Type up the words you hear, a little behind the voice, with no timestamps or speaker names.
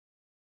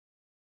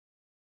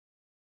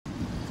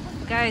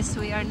Guys,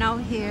 we are now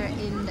here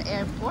in the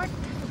airport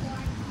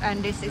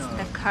and this is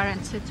the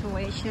current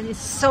situation. It's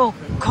so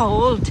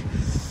cold.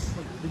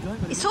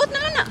 Isuot na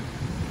lang na.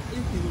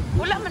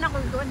 Wala man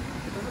ako doon.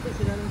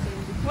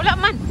 Wala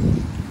man.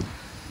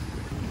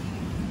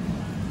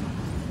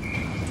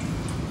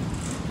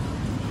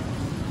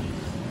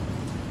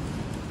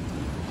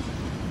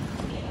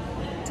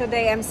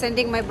 Today I'm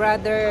sending my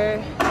brother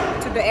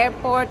to the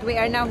airport. We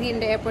are now here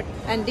in the airport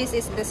and this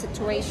is the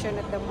situation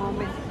at the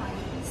moment.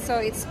 So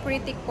it's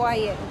pretty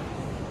quiet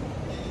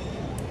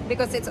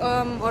because it's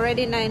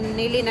already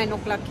nearly 9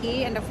 o'clock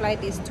here and the flight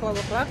is 12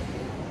 o'clock.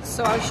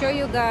 So I'll show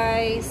you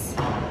guys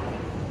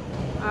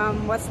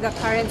what's the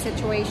current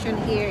situation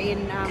here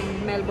in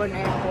Melbourne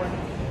Airport.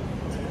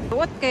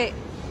 What kay?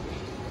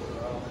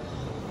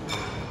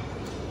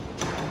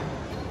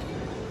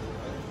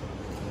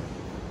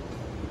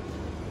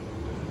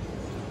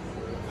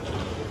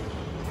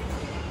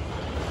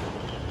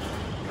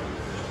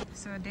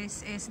 So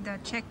this is the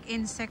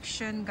check-in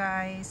section,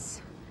 guys.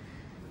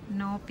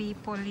 No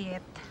people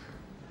yet.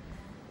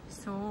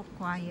 So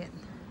quiet.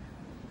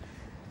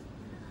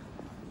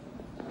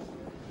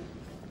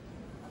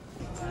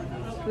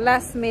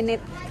 Last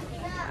minute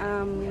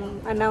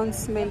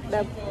announcement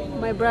that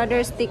my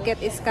brother's ticket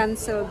is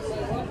cancelled.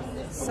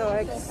 So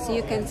as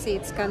you can see,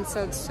 it's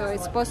cancelled. So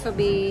it's supposed to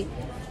be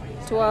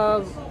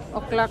 12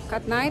 o'clock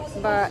at night,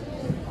 but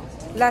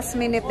last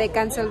minute they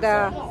canceled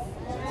the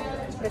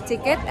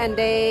ticket and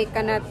they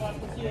cannot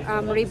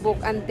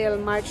rebook until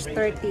March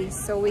 30.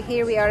 So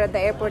here we are at the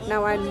airport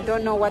now and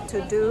don't know what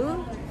to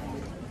do.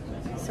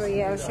 So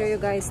yeah, I'll show you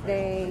guys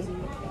the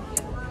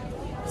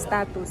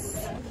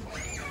status.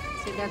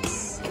 See,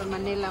 that's the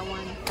Manila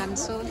one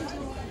cancelled.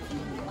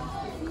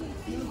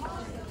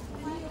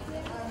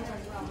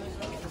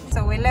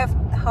 So we left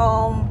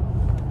home.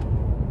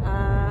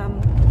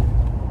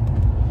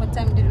 What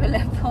time did we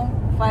left home?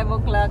 5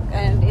 o'clock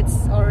and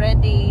it's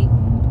already,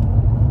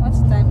 what's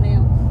the time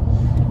now?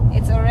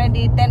 It's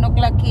already 10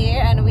 o'clock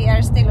here and we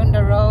are still on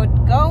the road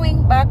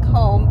going back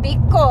home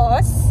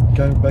because...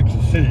 Going back to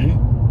the city?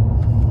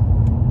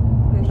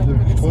 Going back to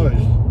the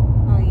city.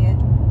 Oh yeah.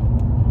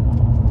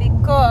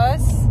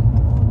 Because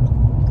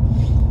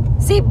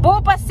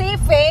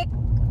CEBUPacific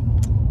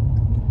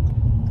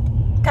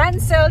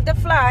cancelled the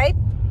flight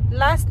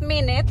last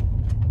minute.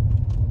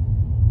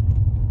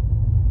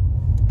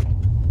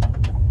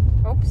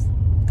 Oops.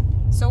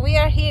 So we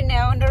are here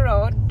now on the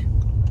road.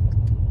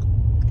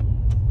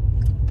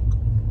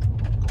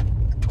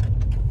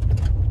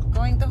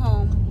 Going to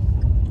home.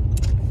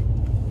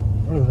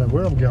 I don't know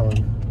where I'm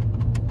going.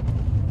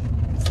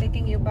 It's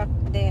taking you back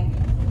there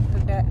to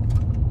the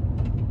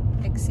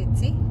exit.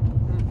 See?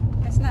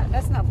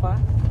 That's not far.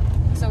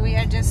 So we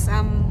are just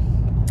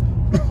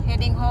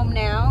heading home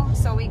now.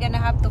 So we're gonna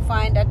have to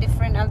find a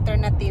different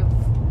alternative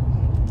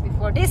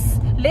before this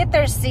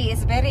letter C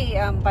is very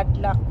bad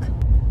luck.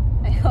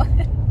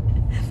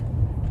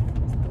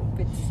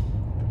 Stupid.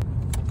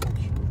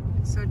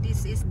 So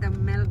this is the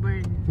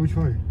Melbourne. Which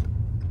way?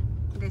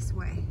 This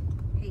way.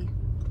 Hey.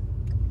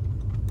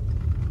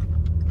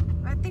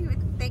 I think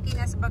it's taking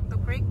us back to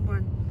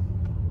Craigburn.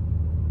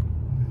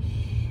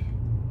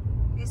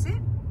 Is it?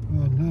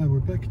 Oh no,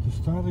 we're back at the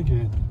start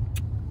again.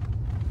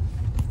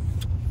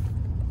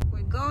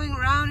 We're going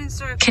round in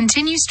circles.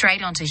 Continue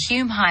straight onto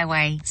Hume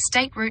Highway,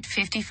 State Route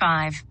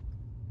 55.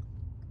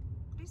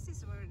 This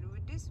is where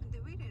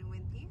we didn't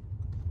went here.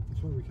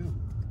 That's where we come.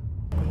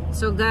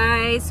 So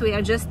guys, we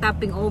are just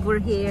stopping over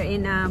here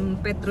in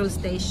petrol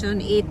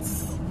station.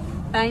 It's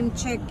time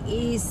check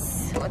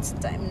is, what's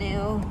the time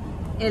now?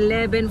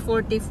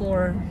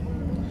 11:44.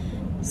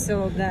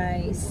 So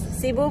guys,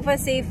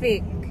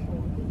 CEBUPacific.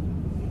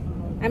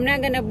 I'm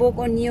not gonna book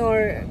on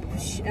your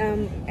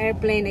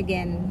airplane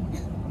again.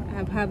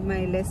 I've had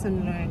my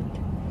lesson learned.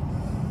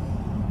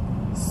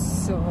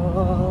 So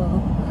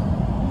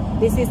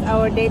this is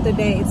our day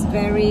today. It's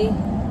very,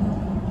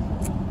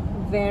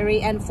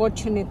 very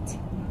unfortunate.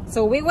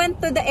 So we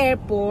went to the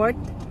airport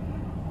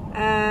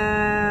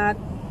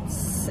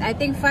I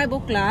think 5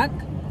 o'clock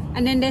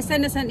and then they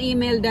sent us an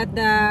email that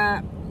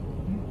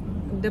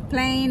the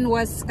plane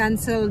was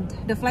cancelled,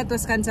 the flight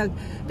was cancelled.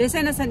 They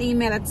sent us an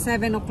email at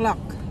 7 o'clock.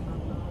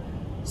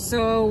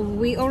 So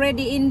we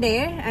already in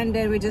there and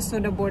then we just saw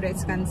the border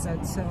it's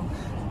cancelled. So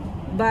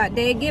but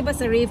they gave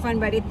us a refund,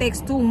 but it takes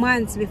 2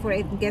 months before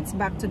it gets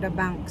back to the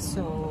bank.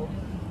 So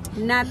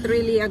not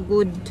really a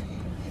good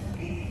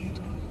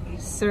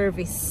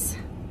service.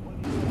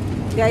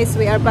 Guys,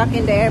 we are back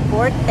in the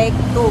airport. Take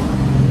 2.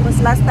 Because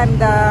last time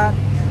the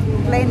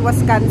plane was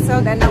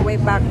cancelled and now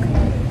we're back.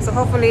 So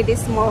hopefully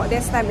this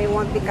time it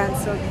won't be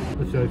cancelled.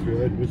 Let's go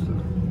through Ed Vista.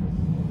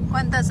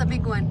 Quanta's a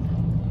big one.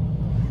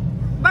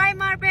 Bye,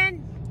 Marvin.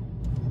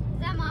 Is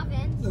that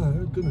Marvin?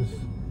 Oh goodness.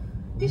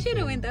 You should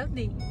have went out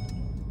there.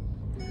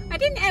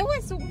 I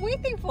was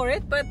waiting for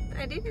it, but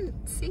I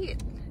didn't see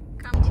it.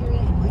 Come to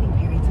me.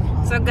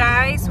 So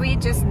guys, we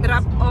just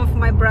dropped off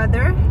my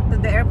brother to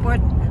the airport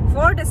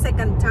for the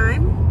second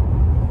time.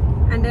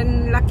 And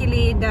then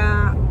luckily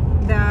the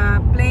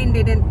plane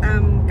airline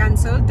didn't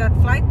cancel that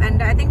flight,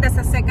 and I think that's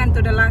the second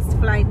to the last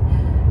flight,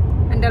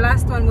 and the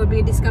last one will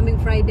be this coming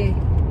Friday.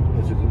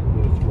 It's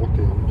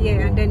lockdown.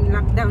 Yeah, and then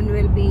lockdown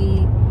will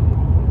be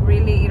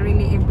really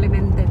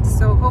implemented.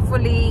 So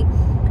hopefully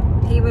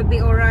he will be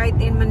all right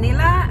in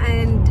Manila,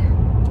 and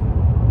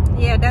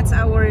yeah, that's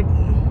our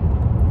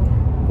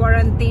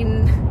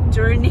quarantine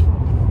journey.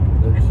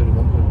 Then you said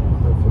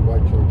have to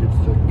wait till it gets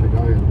to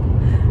Cagayan.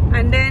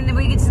 And then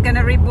we're just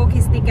gonna rebook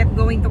his ticket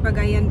going to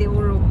Cagayan de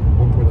Oro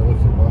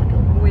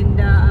when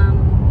the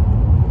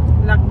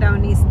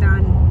lockdown is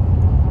done.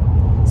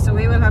 So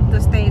we will have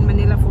to stay in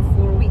Manila for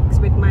 4 weeks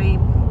with my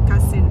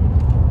cousin.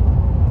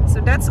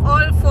 So that's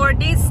all for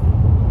this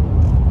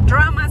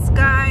dramas,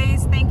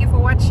 guys. Thank you for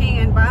watching,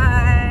 and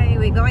bye.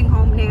 We're going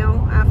home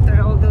now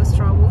after all those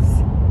troubles.